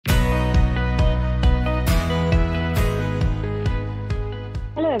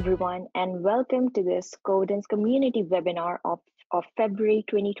everyone, and welcome to this Covidence community webinar of February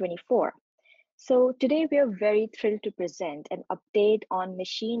 2024. So today we are very thrilled to present an update on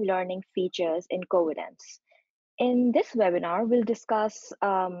machine learning features in Covidence. In this webinar, we'll discuss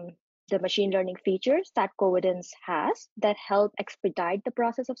the machine learning features that Covidence has that help expedite the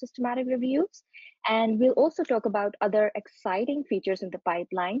process of systematic reviews. And we'll also talk about other exciting features in the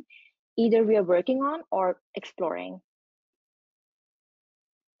pipeline, either we are working on or exploring.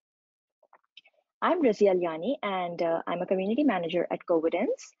 I'm Razia Alyani, and I'm a community manager at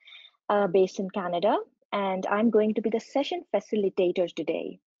Covidence, based in Canada, and I'm going to be the session facilitator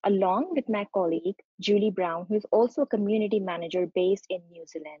today, along with my colleague, Julie Brown, who is also a community manager based in New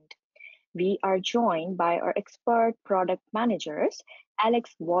Zealand. We are joined by our expert product managers,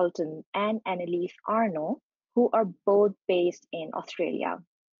 Alex Walton and Annalise Arno, who are both based in Australia.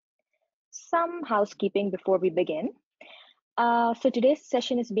 Some housekeeping before we begin. So today's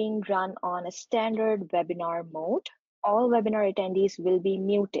session is being run on a standard webinar mode. All webinar attendees will be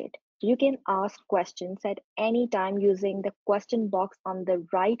muted. You can ask questions at any time using the question box on the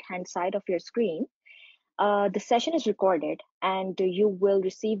right-hand side of your screen. The session is recorded, and you will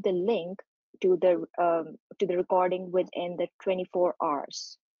receive the link to the recording within the 24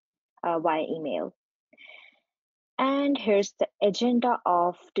 hours via email. And here's the agenda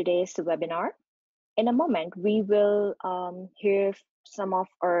of today's webinar. In a moment, we will hear some of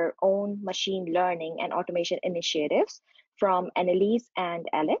our own machine learning and automation initiatives from Annalise and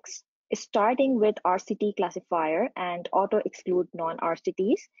Alex, starting with RCT classifier and auto-exclude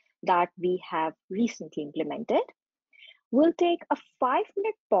non-RCTs that we have recently implemented. We'll take a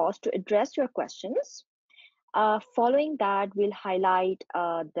 5-minute pause to address your questions. Following that, we'll highlight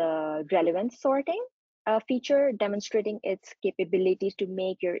the relevance sorting feature, demonstrating its capabilities to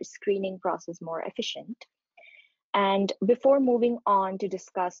make your screening process more efficient. And before moving on to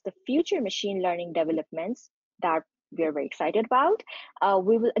discuss the future machine learning developments that we're very excited about,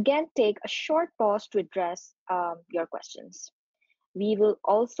 we will again take a short pause to address your questions. We will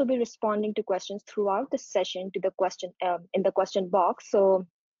also be responding to questions throughout the session to the question in the question box, so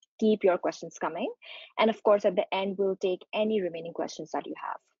keep your questions coming. And of course, at the end, we'll take any remaining questions that you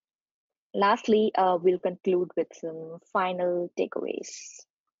have. Lastly, we'll conclude with some final takeaways.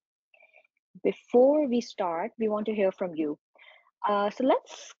 Before we start, we want to hear from you. So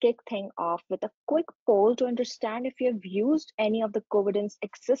let's kick things off with a quick poll to understand if you have used any of the Covidence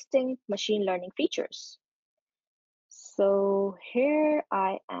existing machine learning features. So here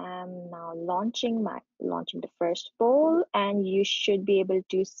I am now launching the first poll, and you should be able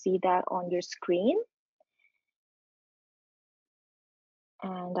to see that on your screen.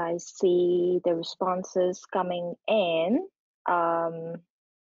 And I see the responses coming in. Thank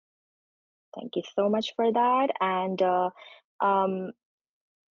you so much for that. And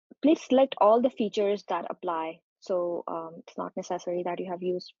please select all the features that apply. So it's not necessary that you have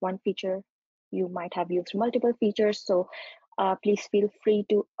used one feature. You might have used multiple features. So please feel free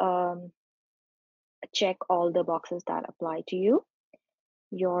to check all the boxes that apply to you.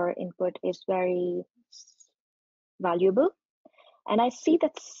 Your input is very valuable. And I see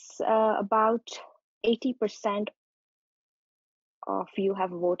that's about 80% of you have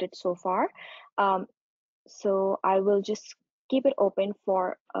voted so far. So I will just keep it open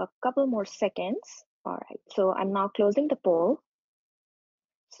for a couple more seconds. All right, so I'm now closing the poll.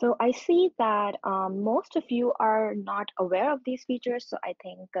 So I see that most of you are not aware of these features. So I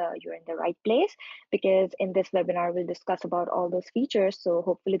think you're in the right place, because in this webinar, we'll discuss about all those features. So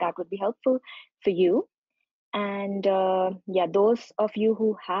hopefully that would be helpful for you. And yeah, those of you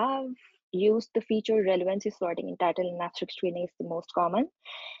who have used the feature relevancy sorting in title and asterisk screening is the most common.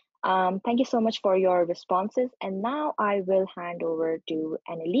 Thank you so much for your responses. And now I will hand over to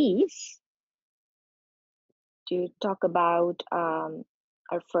Annalise to talk about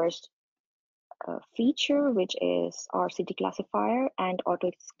our first feature, which is RCT classifier and auto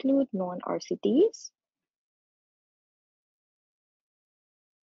exclude non-RCTs.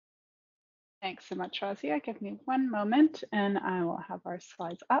 Thanks so much, Razia. Give me one moment and I will have our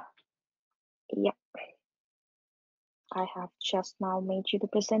slides up. Yep. I have just now made you the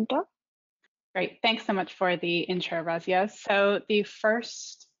presenter. Great. Thanks so much for the intro, Razia. So the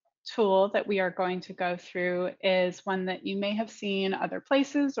first tool that we are going to go through is one that you may have seen other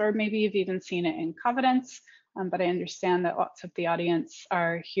places, or maybe you've even seen it in Covidence, but I understand that lots of the audience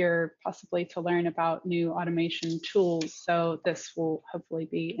are here possibly to learn about new automation tools. So this will hopefully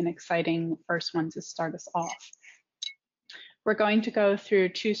be an exciting first one to start us off. We're going to go through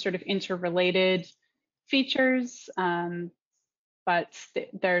two sort of interrelated features. but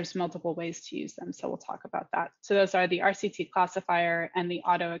there's multiple ways to use them, so we'll talk about that. So those are the RCT classifier and the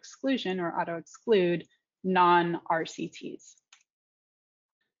auto exclusion or auto exclude non-RCTs.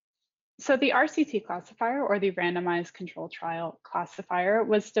 So the RCT classifier, or the randomized control trial classifier,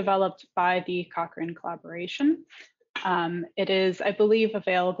 was developed by the Cochrane collaboration. It is, I believe,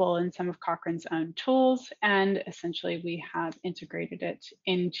 available in some of Cochrane's own tools, and essentially we have integrated it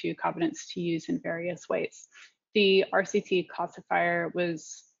into Covidence to use in various ways. The RCT classifier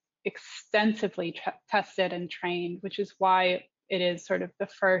was extensively tested and trained, which is why it is sort of the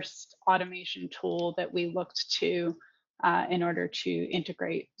first automation tool that we looked to in order to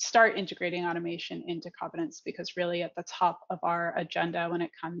start integrating automation into Covidence, because really at the top of our agenda when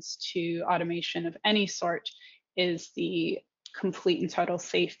it comes to automation of any sort is the complete and total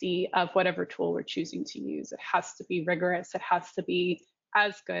safety of whatever tool we're choosing to use. It has to be rigorous. It has to be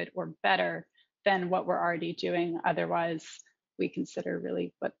as good or better than what we're already doing. Otherwise, we consider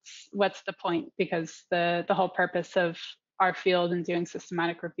really what's the point, because the whole purpose of our field and doing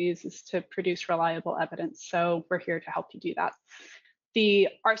systematic reviews is to produce reliable evidence. So we're here to help you do that. The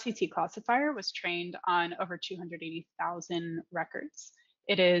RCT classifier was trained on over 280,000 records.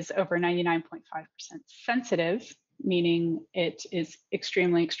 It is over 99.5% sensitive, meaning it is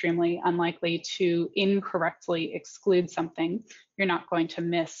extremely, extremely unlikely to incorrectly exclude something. You're not going to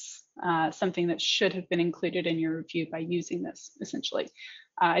miss something that should have been included in your review by using this, essentially.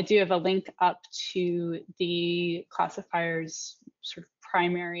 I do have a link up to the classifier's sort of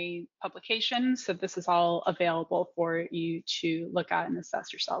primary publication. So this is all available for you to look at and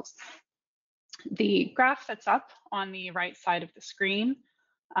assess yourselves. The graph that's up on the right side of the screen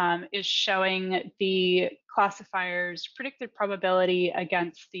is showing the classifier's predicted probability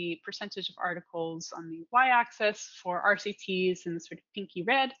against the percentage of articles on the y-axis for RCTs in the sort of pinky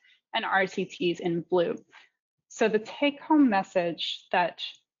red and RCTs in blue. So the take-home message that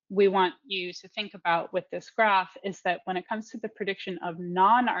we want you to think about with this graph is that when it comes to the prediction of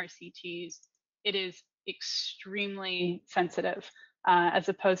non-RCTs, it is extremely sensitive, as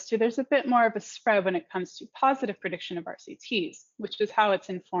opposed to there's a bit more of a spread when it comes to positive prediction of RCTs, which is how it's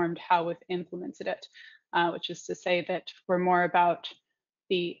informed how we've implemented it, which is to say that we're more about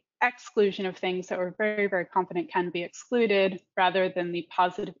the exclusion of things that we're very, very confident can be excluded, rather than the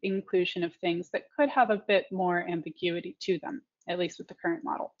positive inclusion of things that could have a bit more ambiguity to them, at least with the current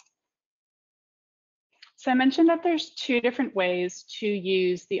model. So I mentioned that there's two different ways to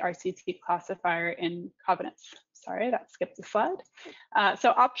use the RCT classifier in Covidence. Sorry, that skipped a slide.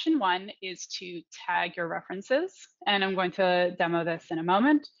 So option one is to tag your references, and I'm going to demo this in a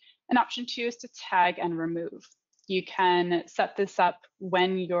moment. And option two is to tag and remove. You can set this up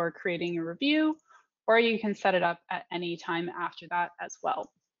when you're creating your review, or you can set it up at any time after that as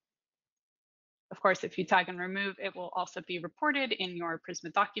well. Of course, if you tag and remove, it will also be reported in your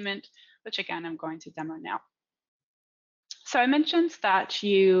Prisma document, which again, I'm going to demo now. So I mentioned that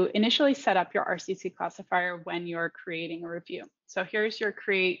you initially set up your RCT classifier when you're creating a review. So here's your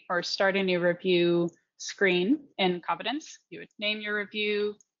create or start a new review screen in Covidence. You would name your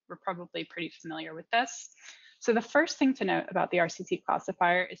review. We're probably pretty familiar with this. So the first thing to note about the RCT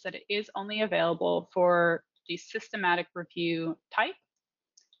classifier is that it is only available for the systematic review type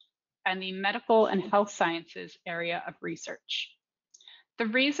and the medical and health sciences area of research. The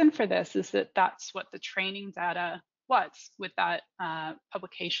reason for this is that that's what the training data was with that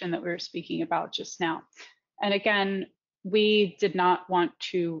publication that we were speaking about just now. And again, we did not want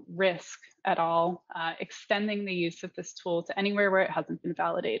to risk at all extending the use of this tool to anywhere where it hasn't been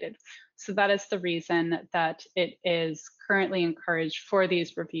validated. So that is the reason that it is currently encouraged for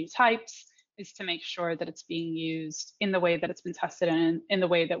these review types, is to make sure that it's being used in the way that it's been tested and in the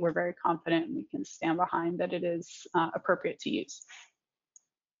way that we're very confident and we can stand behind that it is appropriate to use.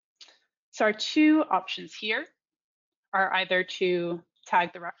 So our two options here are either to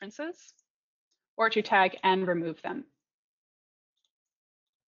tag the references or to tag and remove them.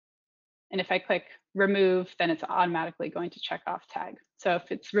 And if I click remove, then it's automatically going to check off tag. So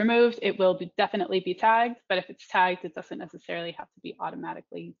if it's removed, it will definitely be tagged, but if it's tagged, it doesn't necessarily have to be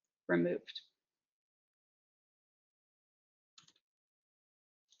automatically removed.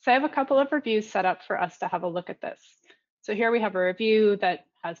 So I have a couple of reviews set up for us to have a look at this. So here we have a review that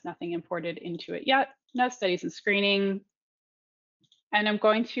has nothing imported into it yet, no studies and screening. And I'm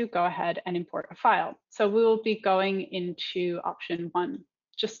going to go ahead and import a file. So we will be going into option one,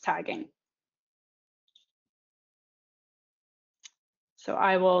 just tagging. So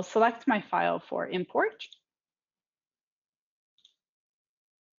I will select my file for import.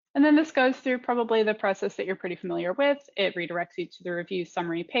 And then this goes through probably the process that you're pretty familiar with. It redirects you to the review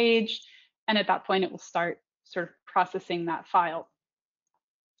summary page. And at that point, it will start sort of processing that file.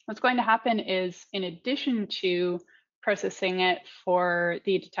 What's going to happen is, in addition to processing it for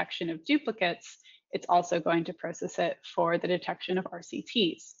the detection of duplicates, it's also going to process it for the detection of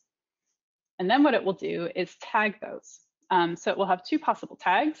RCTs. And then what it will do is tag those. So it will have two possible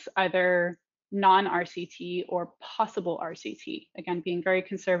tags, either non-RCT or possible RCT, again, being very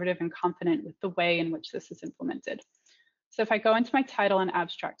conservative and confident with the way in which this is implemented. So if I go into my title and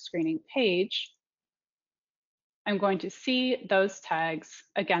abstract screening page, I'm going to see those tags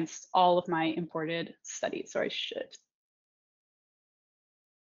against all of my imported studies, or I should.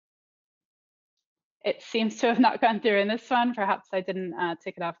 It seems to have not gone through in this one. Perhaps I didn't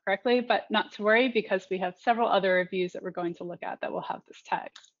take it off correctly, but not to worry, because we have several other reviews that we're going to look at that will have this tag.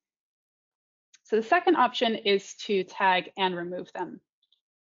 So the second option is to tag and remove them.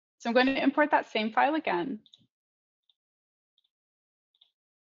 So I'm going to import that same file again.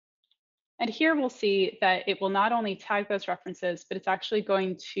 And here we'll see that it will not only tag those references, but it's actually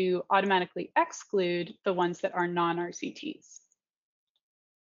going to automatically exclude the ones that are non-RCTs.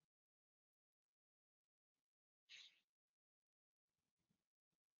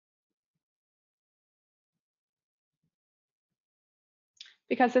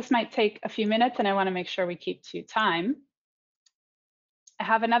 Because this might take a few minutes and I want to make sure we keep to time, I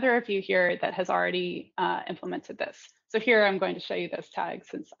have another review here that has already implemented this. So here I'm going to show you those tags,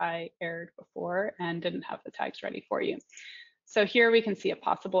 since I erred before and didn't have the tags ready for you. So here we can see a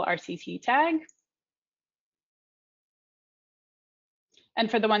possible RCT tag.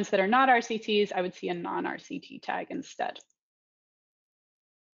 And for the ones that are not RCTs, I would see a non-RCT tag instead.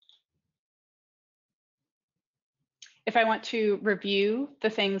 If I want to review the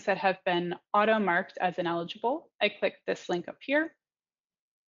things that have been auto-marked as ineligible, I click this link up here.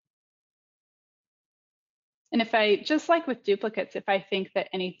 And if I, just like with duplicates, if I think that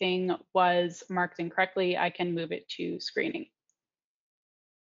anything was marked incorrectly, I can move it to screening.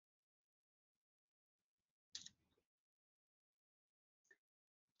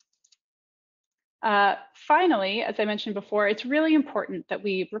 Finally, as I mentioned before, it's really important that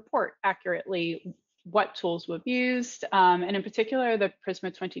we report accurately what tools we've used, and in particular, the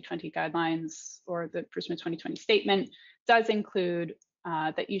PRISMA 2020 guidelines, or the PRISMA 2020 statement, does include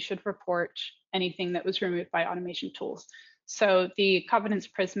that you should report anything that was removed by automation tools. So the Covidence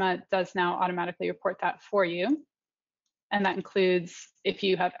PRISMA does now automatically report that for you, and that includes if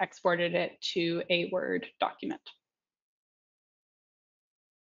you have exported it to a Word document.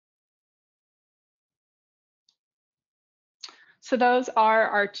 So those are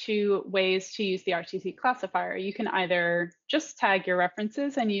our two ways to use the RCT classifier. You can either just tag your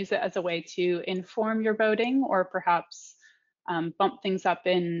references and use it as a way to inform your voting, or perhaps bump things up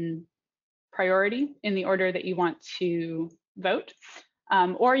in priority in the order that you want to vote.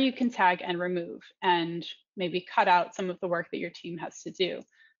 Or you can tag and remove and maybe cut out some of the work that your team has to do.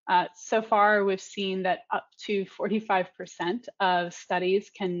 So far, we've seen that up to 45% of studies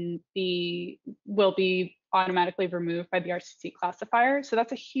will be automatically removed by the RCT classifier. So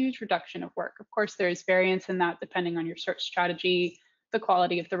that's a huge reduction of work. Of course, there is variance in that depending on your search strategy, the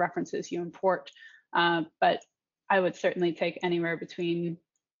quality of the references you import, but I would certainly take anywhere between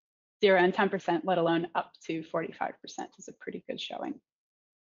 0 and 10%, let alone up to 45% is a pretty good showing.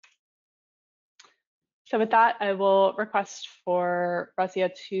 So with that, I will request for Razia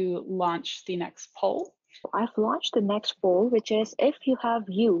to launch the next poll. I've launched the next poll, which is if you have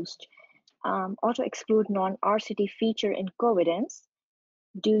used auto exclude non-RCT feature in Covidence,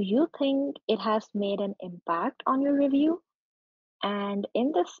 do you think it has made an impact on your review? And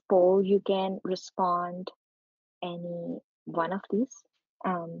in this poll, you can respond any one of these.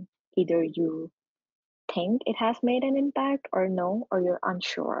 Either you think it has made an impact, or no, or you're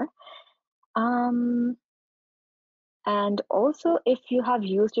unsure. And also, if you have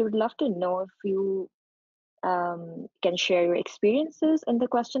used it, would love to know if you can share your experiences in the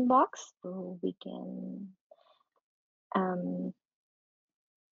question box. So we can,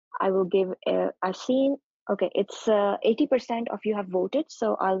 I will give, I've seen, okay, it's 80% of you have voted.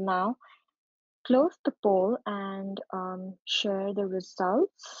 So I'll now close the poll and share the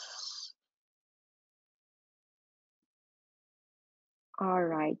results. All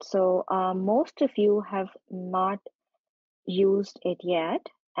right, so most of you have not used it yet,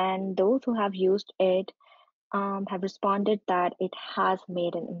 and those who have used it have responded that it has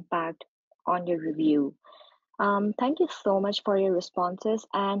made an impact on your review. Thank you so much for your responses.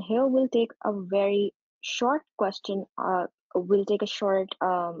 And here we'll take a very short question. We'll take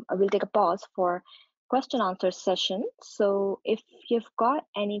a pause for question answer session. So if you've got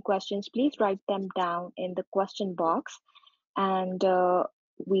any questions, please write them down in the question box, and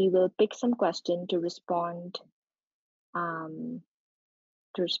we will pick some question to respond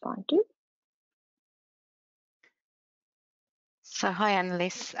to respond to. So hi,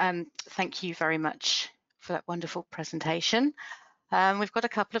 Annalise. Thank you very much for that wonderful presentation. We've got a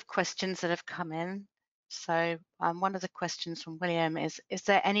couple of questions that have come in. So one of the questions from William is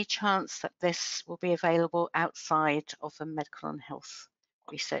there any chance that this will be available outside of the medical and health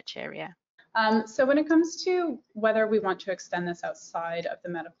research area? So when it comes to whether we want to extend this outside of the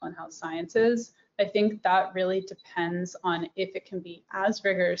medical and health sciences, I think that really depends on if it can be as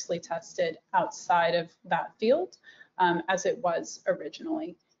rigorously tested outside of that field as it was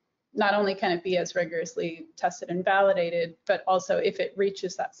originally. Not only can it be as rigorously tested and validated, but also if it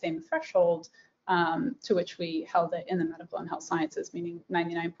reaches that same threshold to which we held it in the medical and health sciences, meaning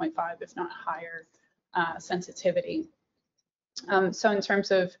 99.5, if not higher sensitivity. So in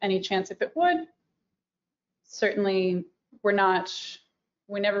terms of any chance if it would, certainly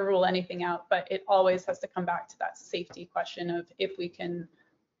we never rule anything out, but it always has to come back to that safety question of if we can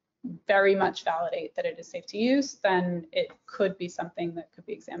very much validate that it is safe to use, then it could be something that could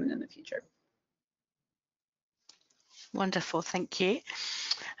be examined in the future. Wonderful, thank you.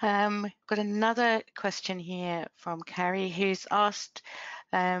 Got another question here from Carrie, who's asked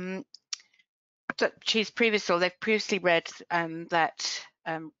that they've previously read that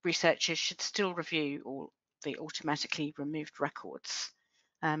researchers should still review all the automatically removed records.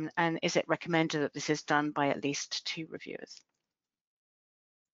 And is it recommended that this is done by at least 2 reviewers?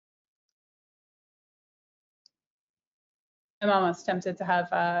 I'm almost tempted to have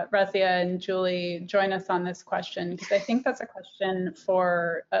Razia and Julie join us on this question, because I think that's a question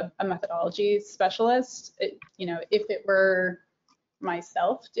for a methodology specialist. If it were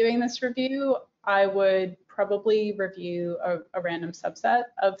myself doing this review, I would probably review a random subset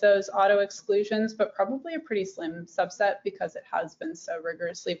of those auto exclusions, but probably a pretty slim subset because it has been so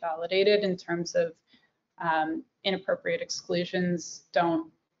rigorously validated in terms of inappropriate exclusions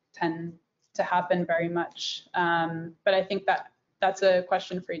don't tend to happen very much. But I think that's a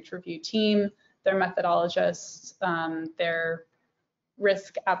question for each review team, their methodologists, their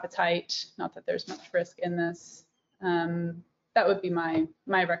risk appetite, not that there's much risk in this. That would be my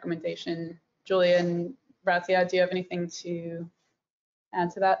recommendation. Julia and Razia, do you have anything to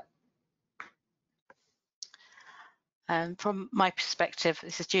add to that? From my perspective,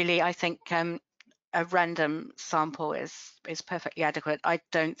 this is Julie, I think a random sample is perfectly adequate. I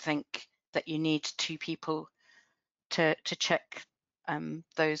don't think that you need 2 people to check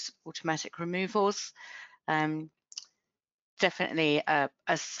those automatic removals. Definitely a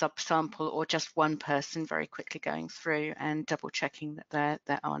subsample or just one person very quickly going through and double checking that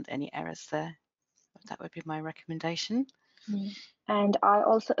there aren't any errors there. That would be my recommendation. And I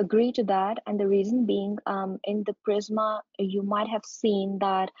also agree to that. And the reason being, in the Prisma, you might have seen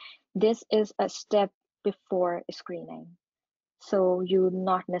that this is a step before screening. So you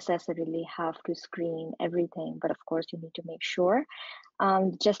not necessarily have to screen everything, but of course you need to make sure.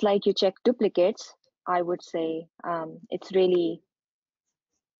 Just like you check duplicates, I would say it's really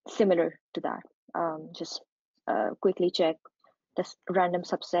similar to that. Just quickly check this random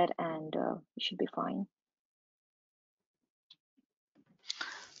subset and you should be fine.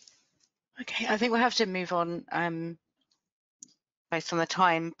 Okay, I think we'll have to move on based on the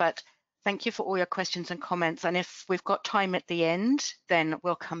time, but thank you for all your questions and comments. And if we've got time at the end, then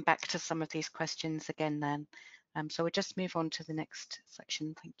we'll come back to some of these questions again then. So we'll just move on to the next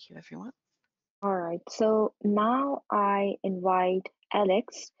section. Thank you, everyone. All right, so now I invite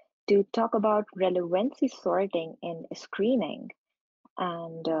Alex to talk about relevancy sorting in screening.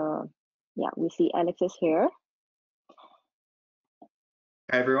 And yeah, we see Alex is here.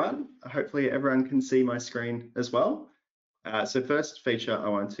 Hey everyone, hopefully everyone can see my screen as well. So first feature I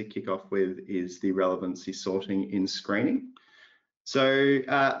want to kick off with is the relevancy sorting in screening. So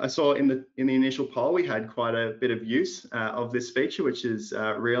I saw in the initial poll we had quite a bit of use of this feature, which is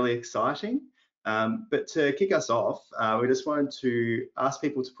really exciting. But to kick us off, we just wanted to ask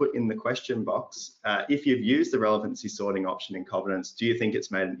people to put in the question box, if you've used the relevancy sorting option in Covidence, do you think it's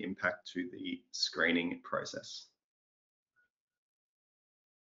made an impact to the screening process?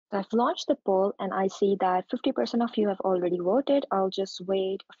 I've launched the poll and I see that 50% of you have already voted. I'll just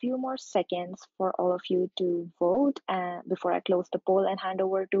wait a few more seconds for all of you to vote before I close the poll and hand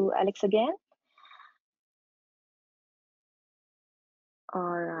over to Alex again.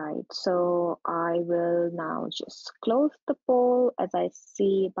 All right, so I will now just close the poll. As I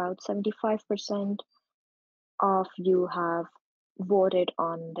see, about 75% of you have voted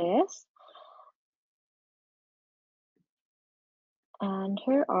on this. And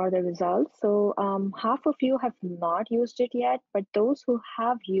here are the results. So half of you have not used it yet, but those who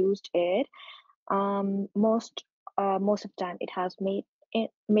have used it, most of the time it has made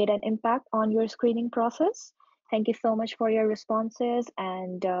made an impact on your screening process. Thank you so much for your responses,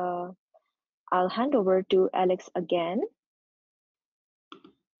 and I'll hand over to Alex again.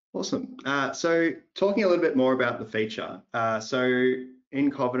 Awesome. So talking a little bit more about the feature. So in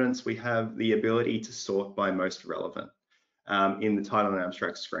Covidence, we have the ability to sort by most relevant in the title and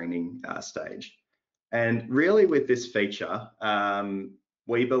abstract screening stage. And really with this feature,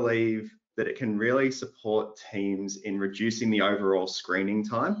 we believe that it can really support teams in reducing the overall screening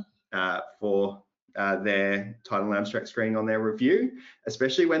time for their title and abstract screening on their review,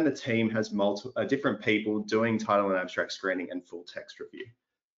 especially when the team has multiple different people doing title and abstract screening and full text review.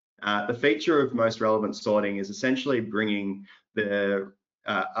 The feature of most relevant sorting is essentially bringing the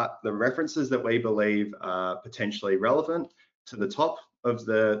references that we believe are potentially relevant to the top of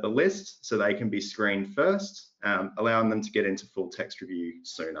the list so they can be screened first, allowing them to get into full text review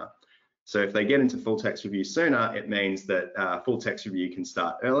sooner. So if they get into full text review sooner, it means that full text review can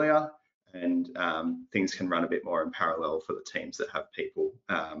start earlier and things can run a bit more in parallel for the teams that have people,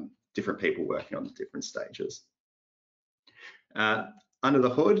 different people working on the different stages. Under the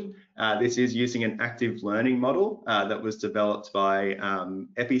hood, this is using an active learning model that was developed by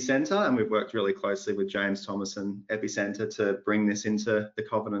Epicenter, and we've worked really closely with James Thomas and Epicenter to bring this into the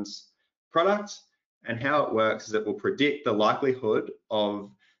Covidence product. And how it works is it will predict the likelihood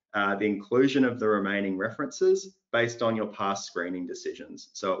of the inclusion of the remaining references based on your past screening decisions.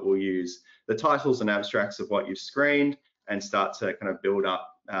 So it will use the titles and abstracts of what you've screened and start to kind of build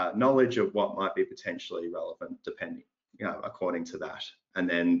up knowledge of what might be potentially relevant depending. According to that, and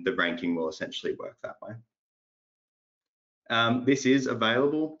then the ranking will essentially work that way. This is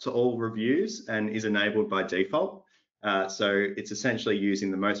available to all reviews and is enabled by default. So it's essentially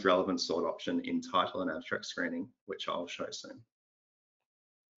using the most relevant sort option in title and abstract screening, which I'll show soon.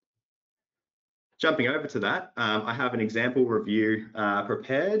 Jumping over to that, I have an example review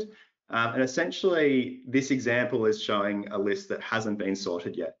prepared. And essentially, this example is showing a list that hasn't been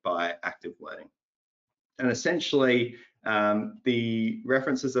sorted yet by active learning. And essentially, the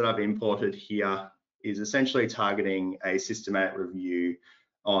references that I've imported here is essentially targeting a systematic review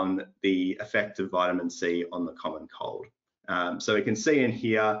on the effect of vitamin C on the common cold. So we can see in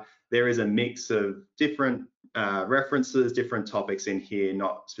here, there is a mix of different references, different topics in here,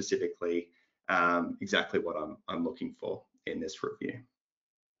 not specifically exactly what I'm looking for in this review.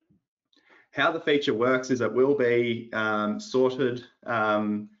 How the feature works is it will be sorted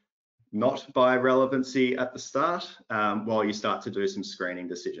not by relevancy at the start while you start to do some screening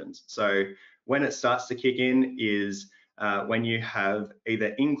decisions. So when it starts to kick in is when you have either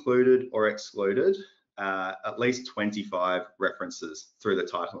included or excluded at least 25 references through the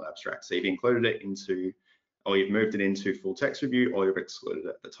title abstract. So you've included it into, or you've moved it into full text review, or you've excluded it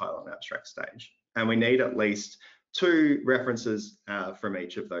at the title and abstract stage. And we need at least 2 references from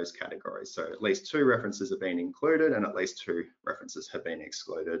each of those categories. So at least 2 references have been included and at least 2 references have been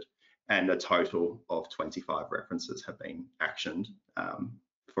excluded. And a total of 25 references have been actioned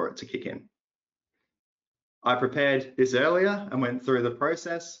for it to kick in. I prepared this earlier and went through the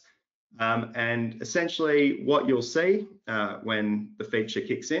process. And essentially what you'll see when the feature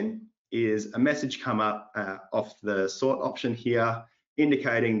kicks in is a message come up off the sort option here,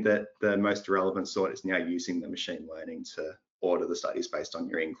 indicating that the most relevant sort is now using the machine learning to order the studies based on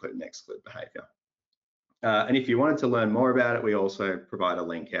your include and exclude behavior. And if you wanted to learn more about it, we also provide a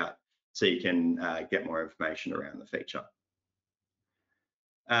link out so you can get more information around the feature.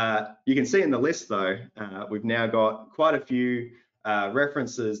 You can see in the list though, we've now got quite a few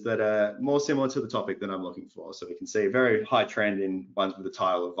references that are more similar to the topic that I'm looking for. So we can see a very high trend in ones with the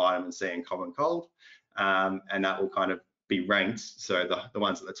title of vitamin C and common cold, and that will kind of be ranked. So the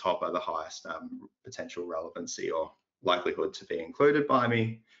ones at the top are the highest potential relevancy or likelihood to be included by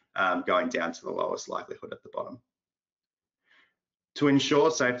me, going down to the lowest likelihood at the bottom. To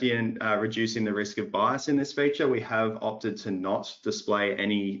ensure safety and reducing the risk of bias in this feature, we have opted to not display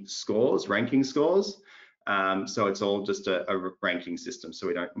any scores, ranking scores. So it's all just a ranking system. So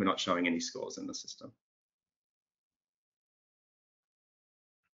we're not showing any scores in the system.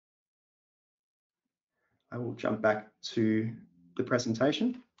 I will jump back to the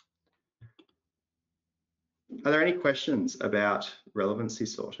presentation. Are there any questions about relevancy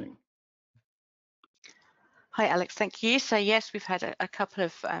sorting? Hi, Alex, thank you. So yes, we've had a couple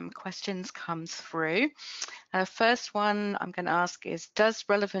of questions come through. First one I'm going to ask is, does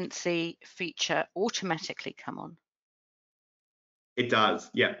relevancy feature automatically come on? It does,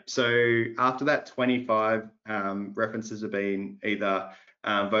 yeah. So after that 25 references have been either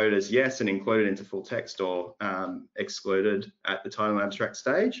voted as yes and included into full text or excluded at the title and abstract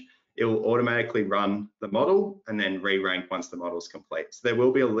stage, it will automatically run the model and then re-rank once the model is complete. So there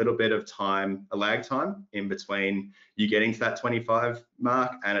will be a little bit of time, a lag time in between you getting to that 25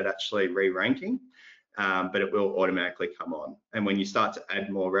 mark and it actually re-ranking, but it will automatically come on. And when you start to add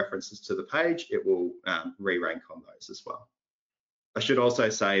more references to the page, it will re-rank on those as well. I should also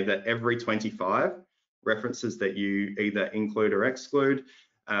say that every 25 references that you either include or exclude,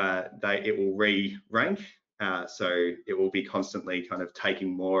 it will re-rank. So it will be constantly kind of taking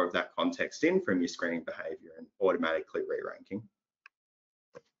more of that context in from your screening behaviour and automatically re-ranking.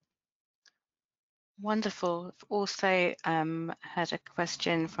 Wonderful. I've also had a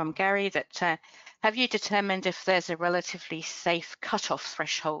question from Gary that have you determined if there's a relatively safe cutoff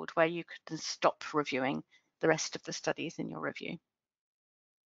threshold where you can stop reviewing the rest of the studies in your review?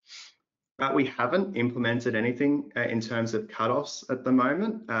 We haven't implemented anything in terms of cutoffs at the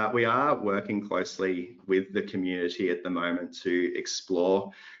moment. We are working closely with the community at the moment to explore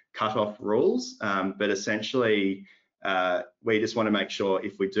cutoff rules, but essentially we just want to make sure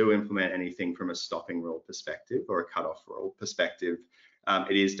if we do implement anything from a stopping rule perspective or a cutoff rule perspective,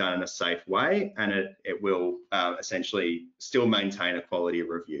 it is done in a safe way and it will essentially still maintain a quality of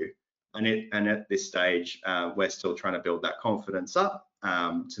review. And at this stage, we're still trying to build that confidence up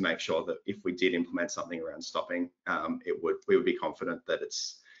to make sure that if we did implement something around stopping, we would be confident that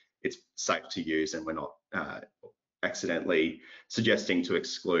it's safe to use and we're not accidentally suggesting to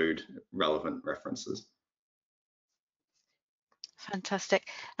exclude relevant references. Fantastic.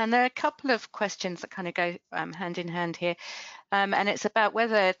 And there are a couple of questions that kind of go hand in hand here. And it's about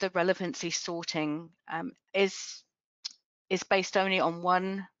whether the relevancy sorting is based only on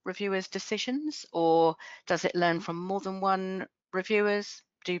one reviewer's decisions, or does it learn from more than one reviewers?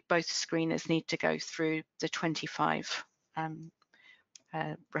 Do both screeners need to go through the 25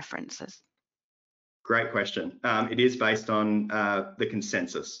 references? Great question. It is based on the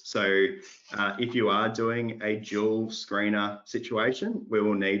consensus. So if you are doing a dual screener situation, we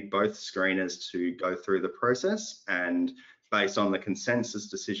will need both screeners to go through the process, and based on the consensus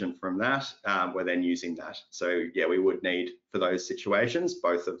decision from that, we're then using that. So yeah, we would need for those situations,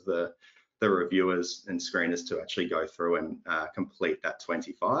 both of the reviewers and screeners to actually go through and complete that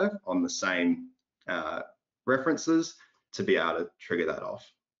 25 on the same references to be able to trigger that off.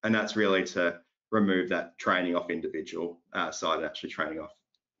 And that's really to remove that training off individual side and actually training off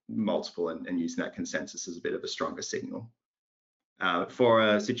multiple and using that consensus as a bit of a stronger signal. For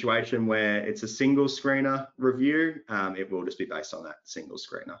a situation where it's a single screener review, it will just be based on that single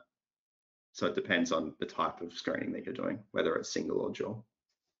screener. So it depends on the type of screening that you're doing, whether it's single or dual.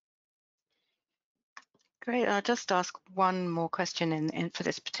 Great. I'll just ask one more question in for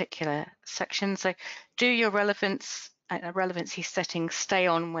this particular section. So do your relevancy settings stay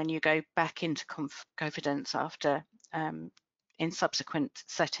on when you go back into Covidence after in subsequent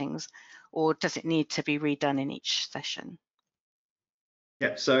settings, or does it need to be redone in each session?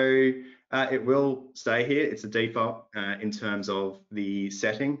 Yeah, so it will stay here. It's a default in terms of the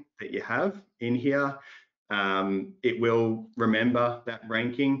setting that you have in here. It will remember that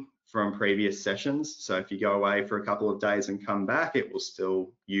ranking from previous sessions. So if you go away for a couple of days and come back, it will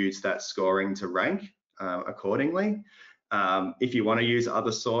still use that scoring to rank accordingly. If you want to use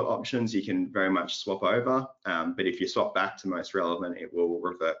other sort options, you can very much swap over. But if you swap back to most relevant, it will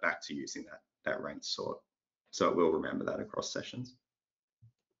revert back to using that ranked sort. So it will remember that across sessions.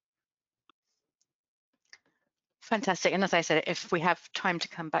 Fantastic. And as I said, if we have time to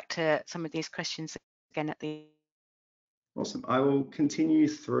come back to some of these questions again at the... Awesome. I will continue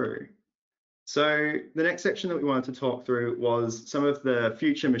through. So the next section that we wanted to talk through was some of the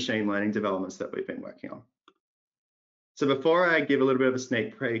future machine learning developments that we've been working on. So before I give a little bit of a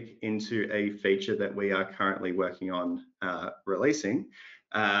sneak peek into a feature that we are currently working on releasing,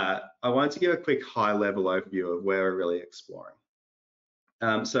 I wanted to give a quick high-level overview of where we're really exploring.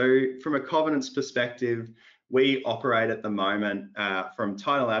 So from a Covidence perspective, we operate at the moment from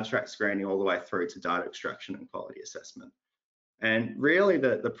title abstract screening all the way through to data extraction and quality assessment. And really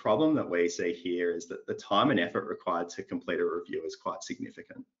the problem that we see here is that the time and effort required to complete a review is quite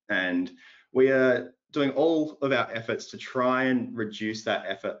significant. And we are doing all of our efforts to try and reduce that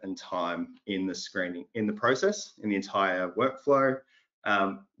effort and time in the screening, in the process, in the entire workflow,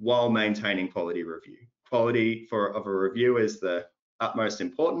 while maintaining quality review. Quality of a review is the utmost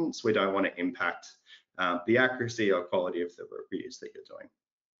importance. We don't want to impact the accuracy or quality of the reviews that you're doing.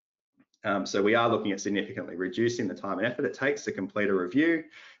 So we are looking at significantly reducing the time and effort it takes to complete a review,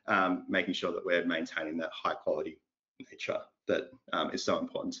 making sure that we're maintaining that high quality nature that is so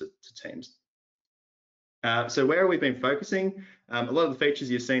important to teams. So where have we been focusing? A lot of the features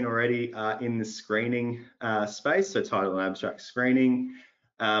you've seen already are in the screening space, so title and abstract screening.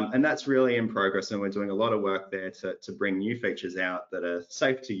 And that's really in progress, and we're doing a lot of work there to bring new features out that are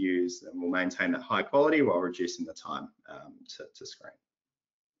safe to use and will maintain that high quality while reducing the time to screen.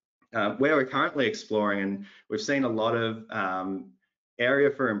 Where we're currently exploring, and we've seen a lot of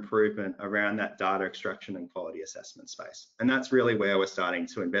area for improvement around that data extraction and quality assessment space. And that's really where we're starting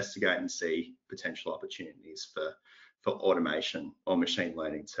to investigate and see potential opportunities for automation or machine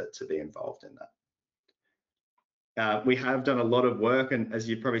learning to be involved in that. We have done a lot of work, and as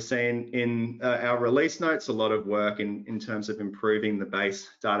you've probably seen in our release notes, a lot of work in terms of improving the base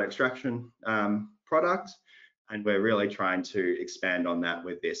data extraction product. And we're really trying to expand on that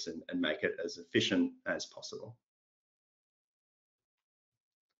with this and make it as efficient as possible.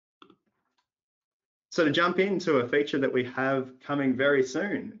 So to jump into a feature that we have coming very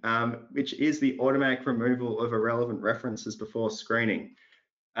soon, which is the automatic removal of irrelevant references before screening.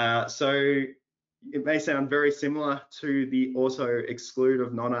 So it may sound very similar to the auto exclude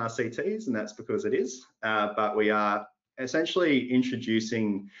of non-RCTs, and that's because it is, but we are essentially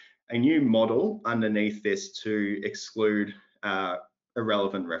introducing a new model underneath this to exclude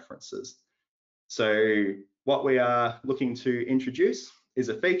irrelevant references. So what we are looking to introduce is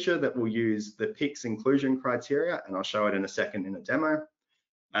a feature that will use the PICS inclusion criteria, and I'll show it in a second in a demo,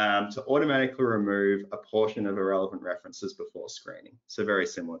 to automatically remove a portion of irrelevant references before screening. So very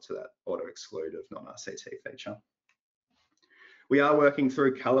similar to that auto exclude of non-RCT feature. We are working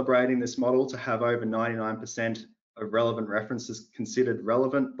through calibrating this model to have over 99% of relevant references considered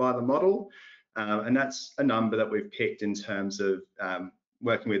relevant by the model. And that's a number that we've picked in terms of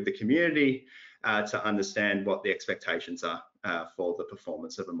working with the community to understand what the expectations are for the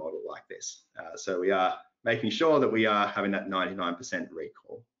performance of a model like this. So we are making sure that we are having that 99%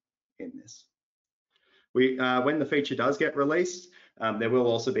 recall in this. When the feature does get released, there will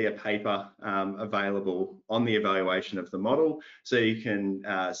also be a paper available on the evaluation of the model, so you can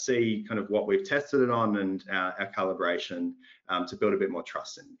see kind of what we've tested it on and our calibration to build a bit more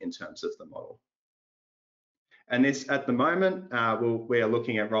trust in terms of the model. And this, at the moment, we are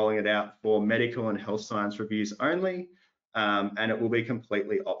looking at rolling it out for medical and health science reviews only, and it will be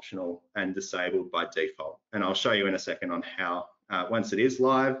completely optional and disabled by default. And I'll show you in a second on how, once it is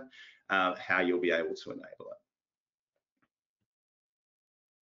live, how you'll be able to enable it.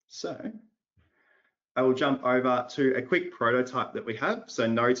 So I will jump over to a quick prototype that we have. So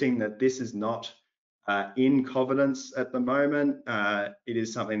noting that this is not in Covidence at the moment, it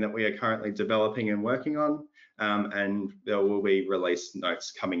is something that we are currently developing and working on, and there will be release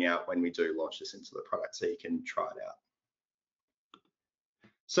notes coming out when we do launch this into the product, so you can try it out.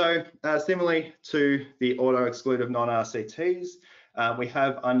 So similarly to the auto exclude of non-RCTs, we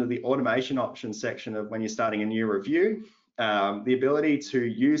have under the automation options section of when you're starting a new review, the ability to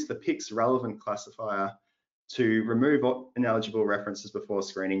use the PICS relevant classifier to remove ineligible references before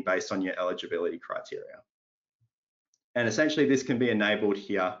screening based on your eligibility criteria. And essentially this can be enabled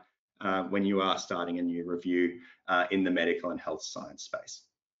here when you are starting a new review in the medical and health science space.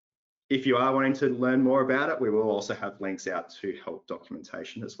 If you are wanting to learn more about it, we will also have links out to help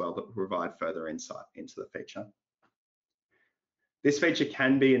documentation as well that will provide further insight into the feature. This feature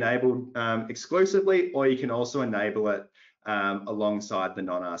can be enabled exclusively, or you can also enable it alongside the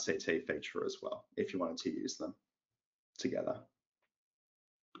non-RCT feature as well, if you wanted to use them together.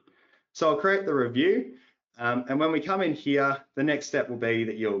 So I'll create the review, and when we come in here, the next step will be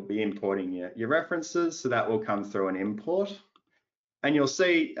that you'll be importing your references, so that will come through an import. And you'll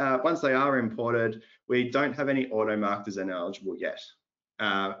see once they are imported, we don't have any auto marked as ineligible yet.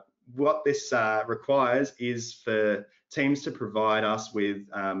 What this requires is for teams to provide us with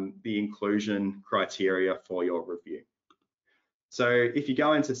the inclusion criteria for your review. So if you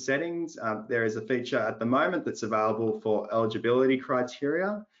go into settings, there is a feature at the moment that's available for eligibility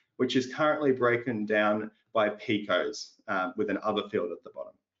criteria, which is currently broken down by PICOs with an other field at the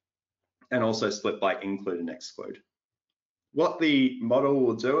bottom, and also split by include and exclude. What the model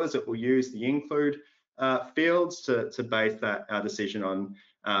will do is it will use the include fields to base that decision on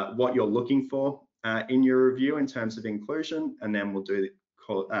what you're looking for in your review in terms of inclusion, and then we'll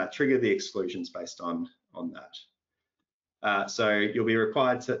trigger the exclusions based on that. So you'll be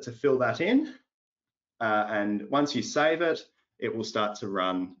required to fill that in, and once you save it, it will start to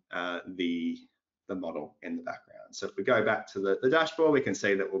run the model in the background. So if we go back to the dashboard, we can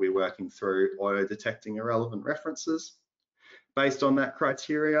see that we'll be working through auto detecting irrelevant references based on that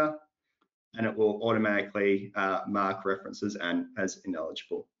criteria, and it will automatically mark references as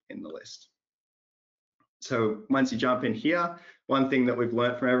ineligible in the list. So once you jump in here, one thing that we've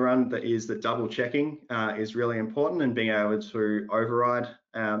learned from everyone is that double checking is really important, and being able to override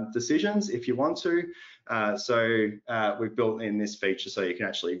decisions if you want to. We've built in this feature so you can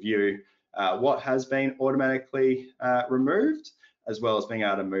actually view what has been automatically removed, as well as being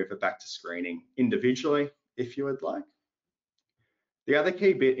able to move it back to screening individually if you would like. The other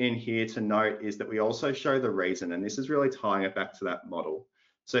key bit in here to note is that we also show the reason, and this is really tying it back to that model.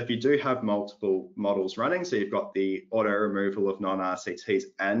 So if you do have multiple models running, so you've got the auto removal of non-RCTs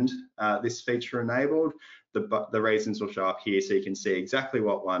and this feature enabled, the reasons will show up here so you can see exactly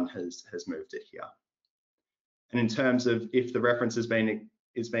what one has moved it here. And in terms of if the reference is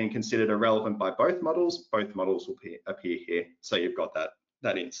being considered irrelevant by both models will appear here. So you've got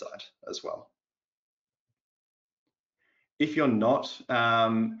that insight as well. If you're not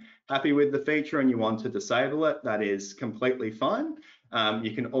happy with the feature and you want to disable it, that is completely fine.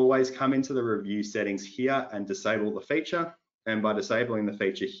 You can always come into the review settings here and disable the feature. And by disabling the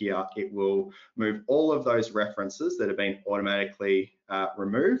feature here, it will move all of those references that have been automatically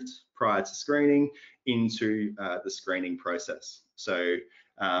removed prior to screening into the screening process. So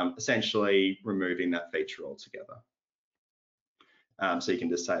essentially removing that feature altogether. So you can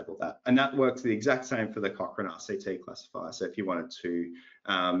disable that. And that works the exact same for the Cochrane RCT classifier. So if you wanted to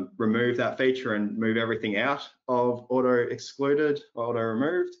remove that feature and move everything out of auto excluded, auto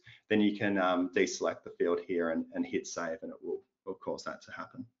removed, then you can deselect the field here and hit save, and it will cause that to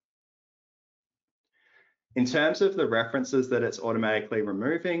happen. In terms of the references that it's automatically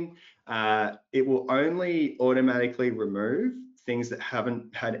removing, it will only automatically remove things that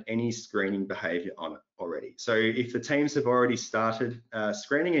haven't had any screening behavior on it already. So if the teams have already started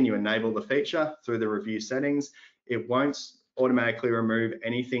screening and you enable the feature through the review settings, it won't automatically remove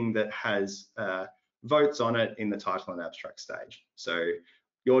anything that has votes on it in the title and abstract stage. So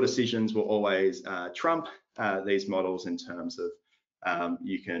your decisions will always trump these models in terms of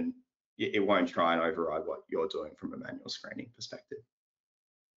it won't try and override what you're doing from a manual screening perspective.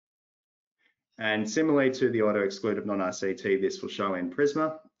 And similarly to the auto exclude of non-RCT, this will show in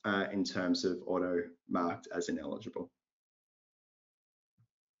Prisma in terms of auto marked as ineligible.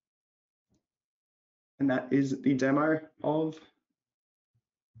 And that is the demo of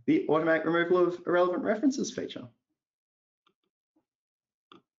the automatic removal of irrelevant references feature.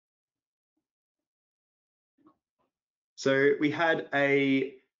 So we had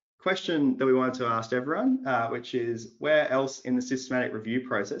a question that we wanted to ask everyone, which is, where else in the systematic review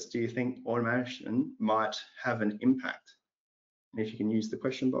process do you think automation might have an impact? And if you can use the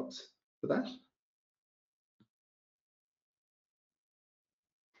question box for that.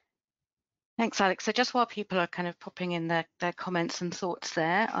 Thanks, Alex. So just while people are kind of popping in their comments and thoughts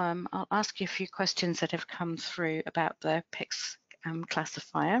there, I'll ask you a few questions that have come through about the PICS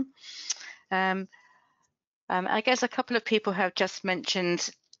classifier. I guess a couple of people have just mentioned,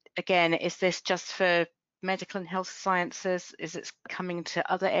 again, is this just for medical and health sciences? Is it coming to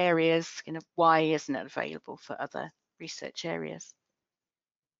other areas? You know, why isn't it available for other research areas?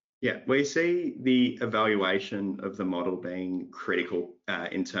 Yeah, we see the evaluation of the model being critical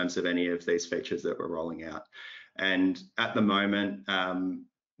in terms of any of these features that we're rolling out. And at the moment,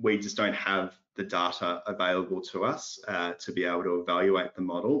 we just don't have the data available to us to be able to evaluate the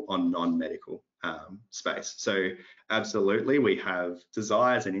model on non-medical space. So absolutely, we have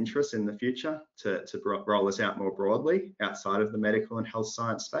desires and interests in the future to roll this out more broadly outside of the medical and health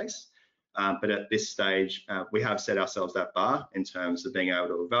science space. But at this stage, we have set ourselves that bar in terms of being able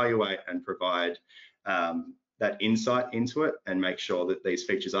to evaluate and provide that insight into it and make sure that these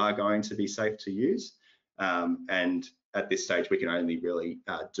features are going to be safe to use. And at this stage, we can only really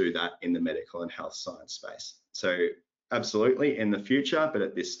do that in the medical and health science space. So absolutely in the future, but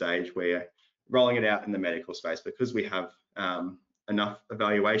at this stage, we're rolling it out in the medical space because we have enough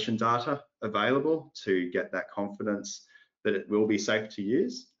evaluation data available to get that confidence that it will be safe to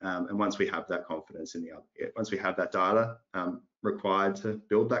use. And once we have that confidence once we have that data required to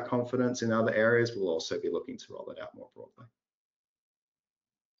build that confidence in other areas, we'll also be looking to roll it out more broadly.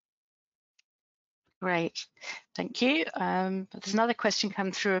 Great, thank you. There's another question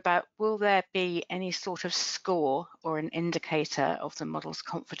come through about, will there be any sort of score or an indicator of the model's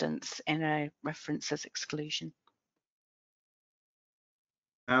confidence in a references exclusion?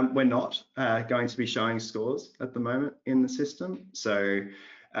 We're not going to be showing scores at the moment in the system. So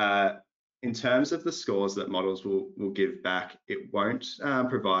in terms of the scores that models will give back, it won't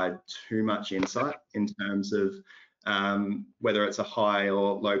provide too much insight in terms of whether it's a high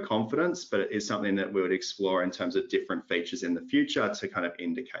or low confidence, but it is something that we would explore in terms of different features in the future to kind of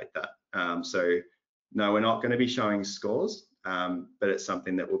indicate that. So no, we're not going to be showing scores, but it's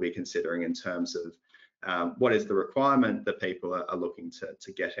something that we'll be considering in terms of what is the requirement that people are looking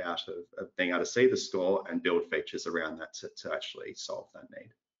to get out of being able to see the score, and build features around that to actually solve that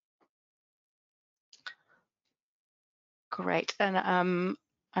need. Great. And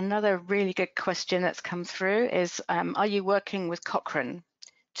another really good question that's come through is, are you working with Cochrane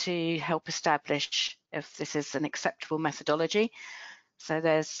to help establish if this is an acceptable methodology? So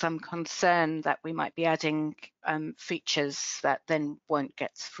there's some concern that we might be adding features that then won't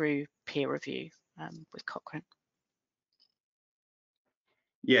get through peer review with Cochrane.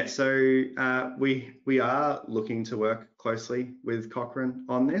 Yeah, so we are looking to work closely with Cochrane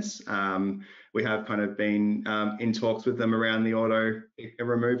on this. We have kind of been in talks with them around the auto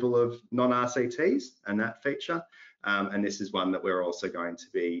removal of non-RCTs and that feature. And this is one that we're also going to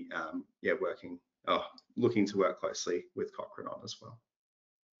be looking to work closely with Cochrane on as well.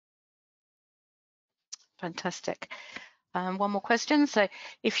 Fantastic. One more question. So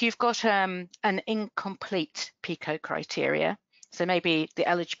if you've got an incomplete PICO criteria, so maybe the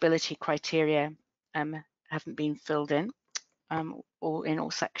eligibility criteria haven't been filled in or in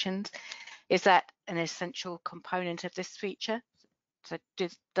all sections, is that an essential component of this feature? So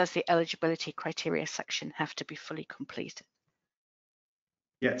does the eligibility criteria section have to be fully completed?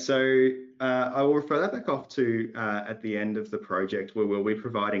 Yeah, so I will refer that back off to at the end of the project, where we'll be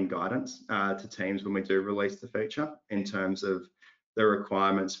providing guidance to teams when we do release the feature in terms of the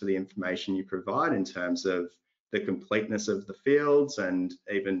requirements for the information you provide, in terms of the completeness of the fields, and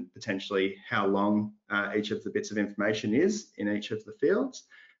even potentially how long each of the bits of information is in each of the fields.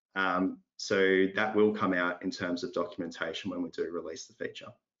 So that will come out in terms of documentation when we do release the feature.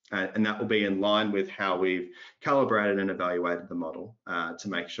 And that will be in line with how we've calibrated and evaluated the model to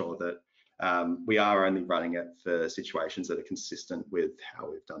make sure that we are only running it for situations that are consistent with how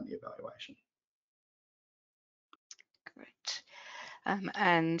we've done the evaluation. Great.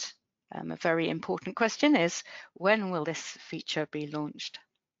 And a very important question is, when will this feature be launched?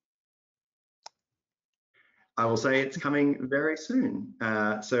 I will say it's coming very soon.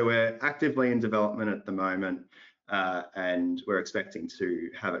 So we're actively in development at the moment, and we're expecting to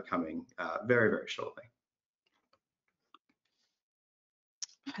have it coming very, very shortly.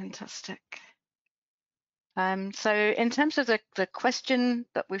 Fantastic. So in terms of the question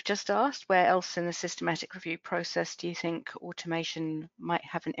that we've just asked, where else in the systematic review process do you think automation might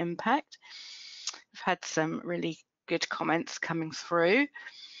have an impact? I've had some really good comments coming through.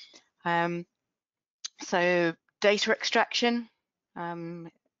 So data extraction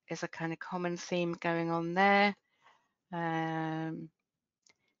is a kind of common theme going on there.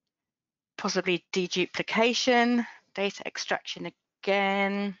 Possibly deduplication, data extraction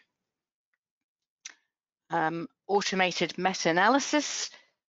again. Automated meta-analysis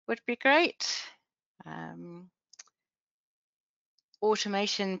would be great.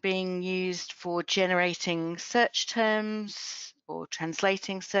 Automation being used for generating search terms or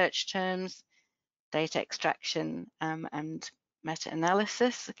translating search terms, data extraction and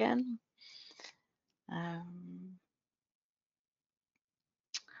meta-analysis again.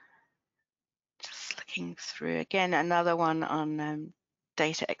 Just looking through again, another one on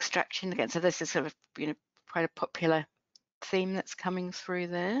data extraction again. So this is sort of, quite a popular theme that's coming through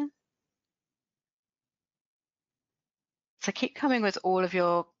there. So keep coming with all of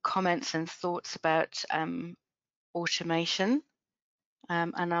your comments and thoughts about automation,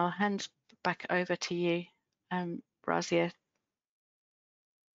 and I'll hand back over to you, Razia.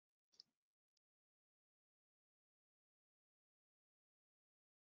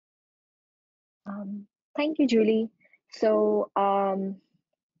 Thank you, Julie. So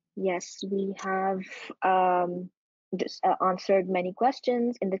yes, we have answered many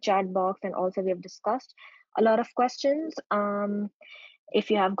questions in the chat box, and also we have discussed a lot of questions. If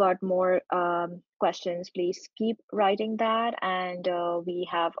you have got more questions, please keep writing that, and we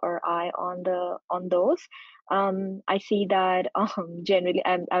have our eye on those. I see that generally,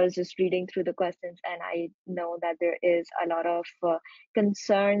 I was just reading through the questions, and I know that there is a lot of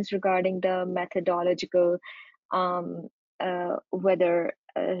concerns regarding the methodological, whether,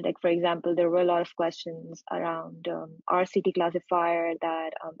 like for example, there were a lot of questions around RCT classifier,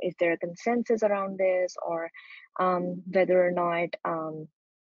 that is there a consensus around this, or whether or not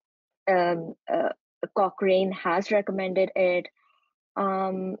Cochrane has recommended it.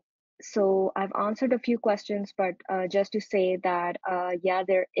 So I've answered a few questions, but just to say that, yeah,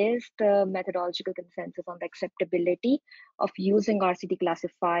 there is the methodological consensus on the acceptability of using RCT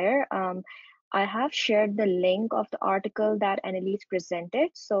classifier. I have shared the link of the article that Annalise presented.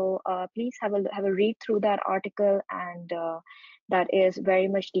 So please have a read through that article, and that is very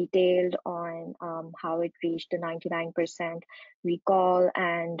much detailed on how it reached the 99% recall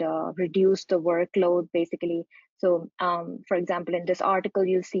and reduced the workload basically. So for example, in this article,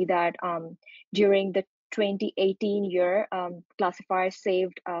 you'll see that during the 2018 year, classifiers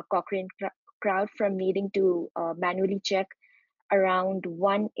saved Cochrane crowd from needing to manually check around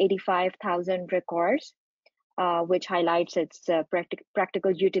 185,000 records, which highlights its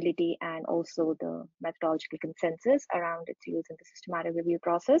practical utility and also the methodological consensus around its use in the systematic review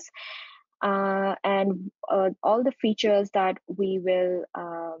process. And all the features that we will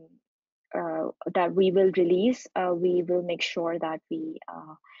release, we will make sure that we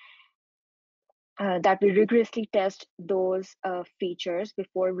rigorously test those features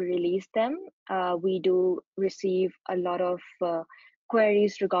before we release them. We do receive a lot of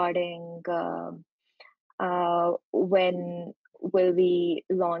queries regarding when will we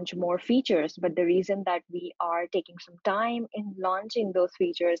launch more features, but the reason that we are taking some time in launching those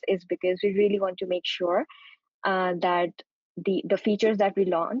features is because we really want to make sure that the features that we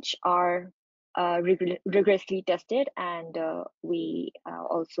launch are rigorously tested, and we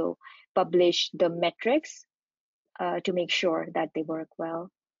also publish the metrics to make sure that they work well.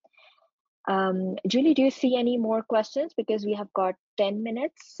 Julie, do you see any more questions? Because we have got 10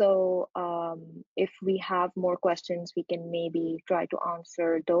 minutes. So if we have more questions, we can maybe try to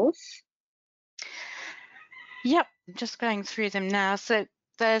answer those. Yep, just going through them now. So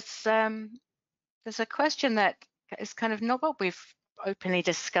there's a question that is kind of not what we've openly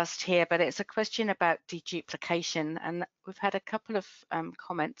discussed here, but it's a question about deduplication, and we've had a couple of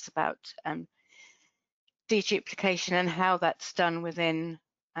comments about deduplication and how that's done within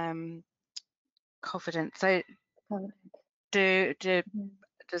Covidence. So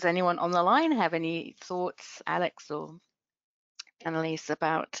does anyone on the line have any thoughts, Alex or Annalise,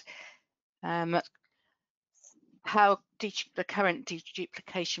 about how the current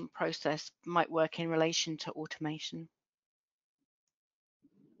deduplication process might work in relation to automation?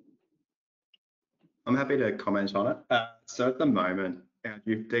 I'm happy to comment on it. So at the moment, our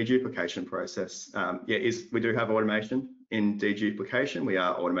deduplication process, we do have automation in deduplication. We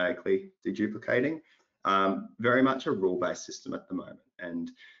are automatically deduplicating. Very much a rule-based system at the moment,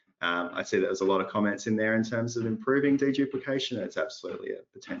 and I see that there's a lot of comments in there in terms of improving deduplication. It's absolutely a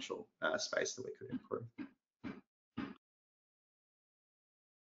potential space that we could improve.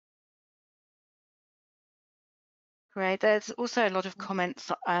 Great. There's also a lot of comments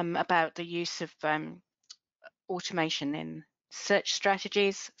about the use of automation in search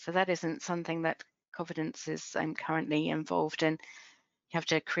strategies. So that isn't something that Covidence is currently involved in. You have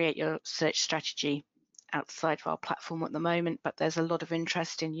to create your search strategy outside of our platform at the moment, but there's a lot of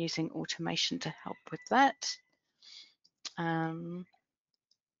interest in using automation to help with that.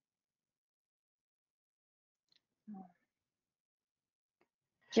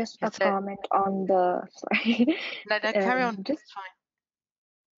 Just a comment on the, sorry. No, carry on. It's fine.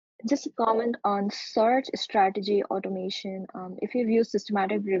 Just a comment on search strategy automation. If you've used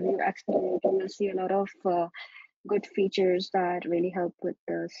Systematic Review Accelerator, you'll see a lot of good features that really help with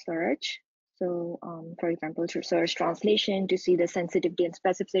the search. So, for example, search translation to see the sensitivity and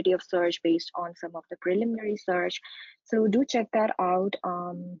specificity of search based on some of the preliminary search. So do check that out.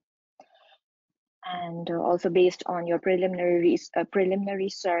 And also based on your preliminary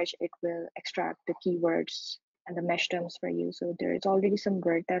search, it will extract the keywords and the mesh terms for you. So there is already some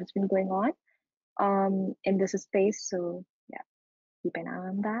work that's been going on in this space. So yeah, keep an eye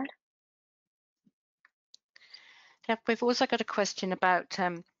on that. Yeah, we've also got a question about,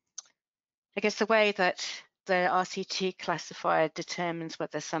 I guess, the way that the RCT classifier determines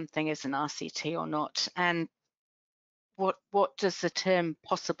whether something is an RCT or not, and what does the term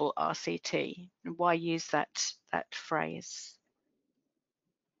possible RCT, and why use that phrase?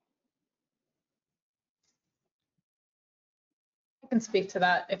 I can speak to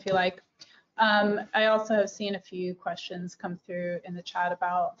that if you like. I also have seen a few questions come through in the chat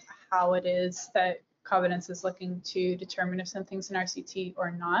about how it is that Covidence is looking to determine if something's an RCT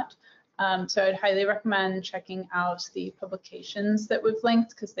or not. So I'd highly recommend checking out the publications that we've linked,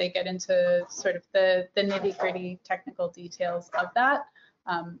 because they get into sort of the nitty-gritty technical details of that.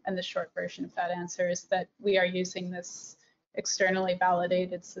 And the short version of that answer is that we are using this externally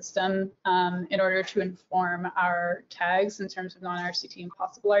validated system in order to inform our tags in terms of non-RCT and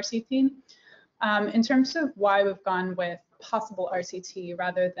possible RCT. In terms of why we've gone with possible RCT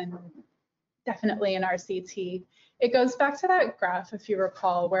rather than definitely an RCT, it goes back to that graph, if you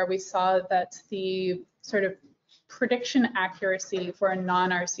recall, where we saw that the sort of prediction accuracy for a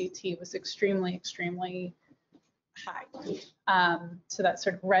non-RCT was extremely, extremely high. So that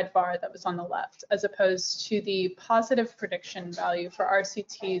sort of red bar that was on the left, as opposed to the positive prediction value for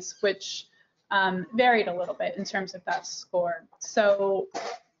RCTs, which varied a little bit in terms of that score. So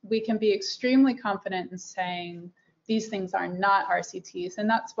we can be extremely confident in saying these things are not RCTs, and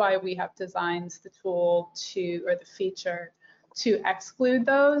that's why we have designed the tool to, or the feature, to exclude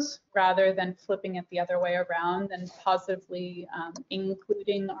those rather than flipping it the other way around and positively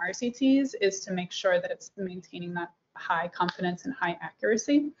including RCTs, is to make sure that it's maintaining that high confidence and high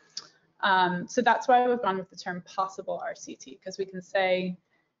accuracy. So that's why we've gone with the term possible RCT, because we can say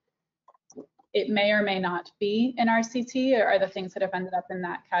it may or may not be an RCT, or are the things that have ended up in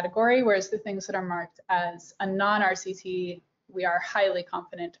that category, whereas the things that are marked as a non-RCT, we are highly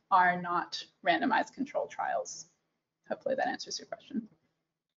confident are not randomized controlled trials. Hopefully that answers your question.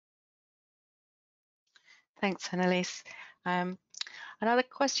 Thanks, Annalise. Another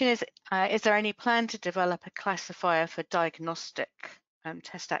question is there any plan to develop a classifier for diagnostic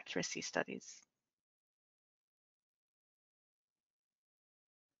test accuracy studies?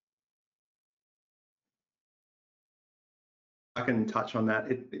 I can touch on that.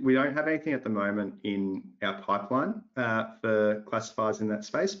 We don't have anything at the moment in our pipeline for classifiers in that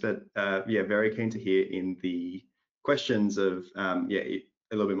space, but yeah, very keen to hear in the questions of yeah, a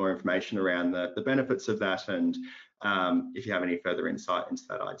little bit more information around the benefits of that, and if you have any further insight into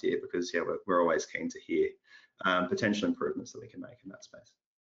that idea, because yeah, we're always keen to hear potential improvements that we can make in that space.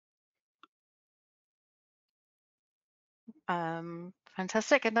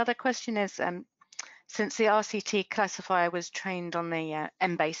 Fantastic. Another question is, since the RCT classifier was trained on the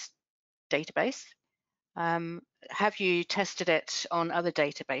Embase database, have you tested it on other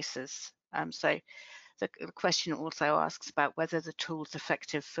databases? So the question also asks about whether the tool is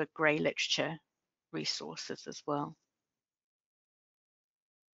effective for grey literature resources as well.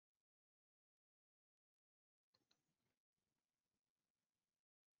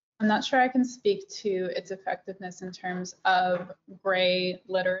 I'm not sure I can speak to its effectiveness in terms of grey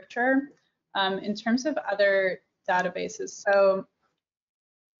literature. In terms of other databases, so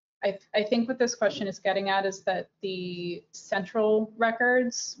I think what this question is getting at is that the central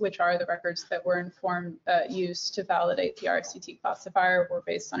records, which are the records that were used to validate the RCT classifier, were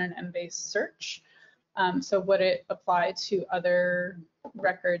based on an Embase search. So would it apply to other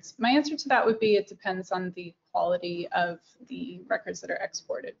records? My answer to that would be it depends on the quality of the records that are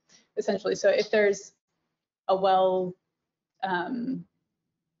exported, essentially. So if there's a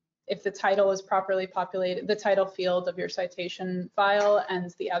if the title is properly populated, the title field of your citation file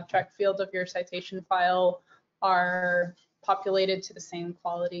and the abstract field of your citation file are populated to the same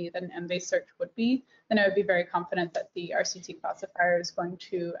quality that an Embase search would be, then I would be very confident that the RCT classifier is going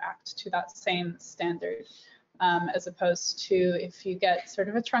to act to that same standard, as opposed to if you get sort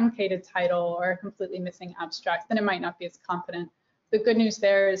of a truncated title or a completely missing abstract, then it might not be as confident. The good news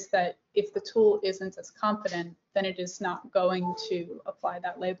there is that if the tool isn't as confident, then it is not going to apply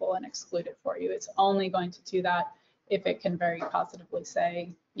that label and exclude it for you. It's only going to do that if it can very positively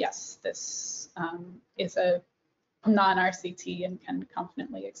say, yes, this is a non-RCT, and can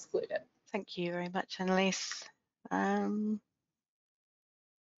confidently exclude it. Thank you very much, Annalise. I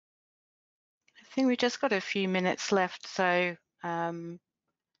think we've just got a few minutes left, so I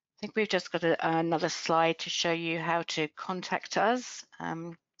think we've just got another slide to show you how to contact us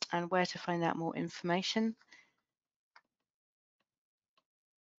and where to find out more information.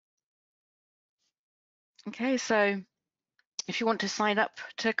 Okay, so if you want to sign up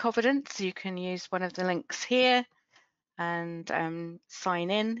to Covidence, you can use one of the links here and sign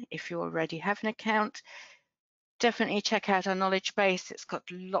in if you already have an account. Definitely check out our knowledge base. It's got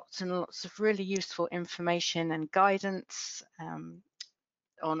lots and lots of really useful information and guidance on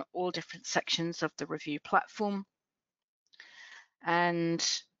all different sections of the review platform. And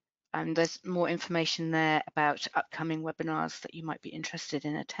there's more information there about upcoming webinars that you might be interested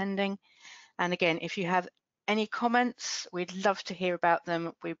in attending. And again, if you have any comments, we'd love to hear about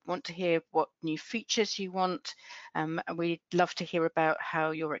them. We want to hear what new features you want. And we'd love to hear about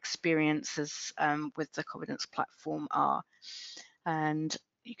how your experiences with the Covidence platform are. And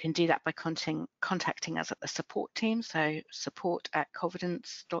you can do that by contacting us at the support team, so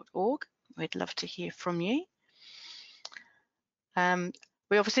support@covidence.org. We'd love to hear from you.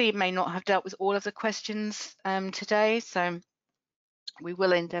 We obviously may not have dealt with all of the questions today, so we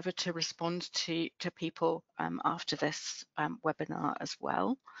will endeavour to respond to people after this webinar as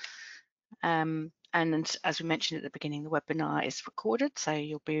well. And as we mentioned at the beginning, the webinar is recorded, so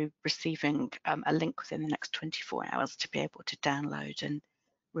you'll be receiving a link within the next 24 hours to be able to download and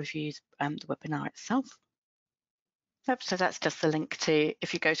review the webinar itself. Yep, so that's just the link to,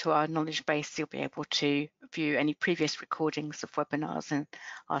 if you go to our knowledge base, you'll be able to view any previous recordings of webinars and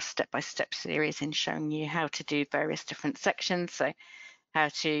our step-by-step series in showing you how to do various different sections. So how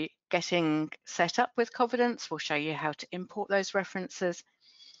to getting set up with Covidence, we'll show you how to import those references,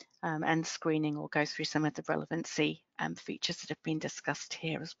 and screening will go through some of the relevancy features that have been discussed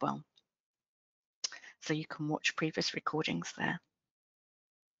here as well. So you can watch previous recordings there.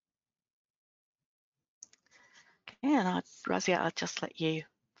 Okay, and Razia, I'll just let you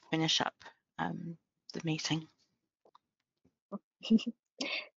finish up the meeting.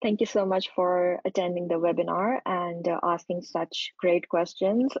 Thank you so much for attending the webinar and asking such great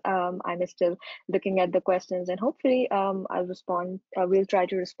questions. I'm still looking at the questions, and hopefully I'll respond. We'll try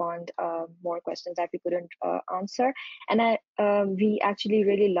to respond more questions that we couldn't answer. And we actually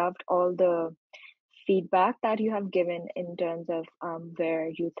really loved all the feedback that you have given in terms of where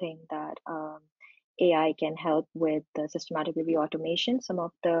you think that AI can help with the systematic review automation. Some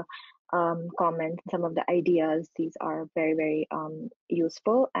of the comments, some of the ideas, these are very, very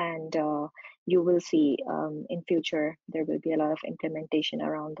useful, and you will see in future there will be a lot of implementation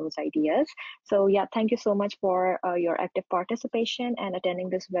around those ideas. So yeah, thank you so much for your active participation and attending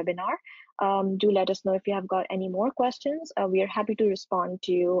this webinar. Do let us know if you have got any more questions. We are happy to respond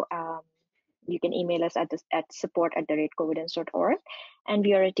to you. You can email us at support@covidence.org, and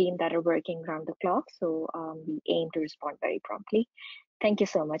we are a team that are working around the clock, so we aim to respond very promptly. Thank you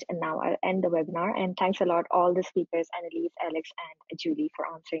so much, and now I'll end the webinar. And thanks a lot, all the speakers, Annalise, Alex, and Julie, for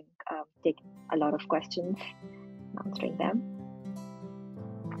taking a lot of questions, answering them.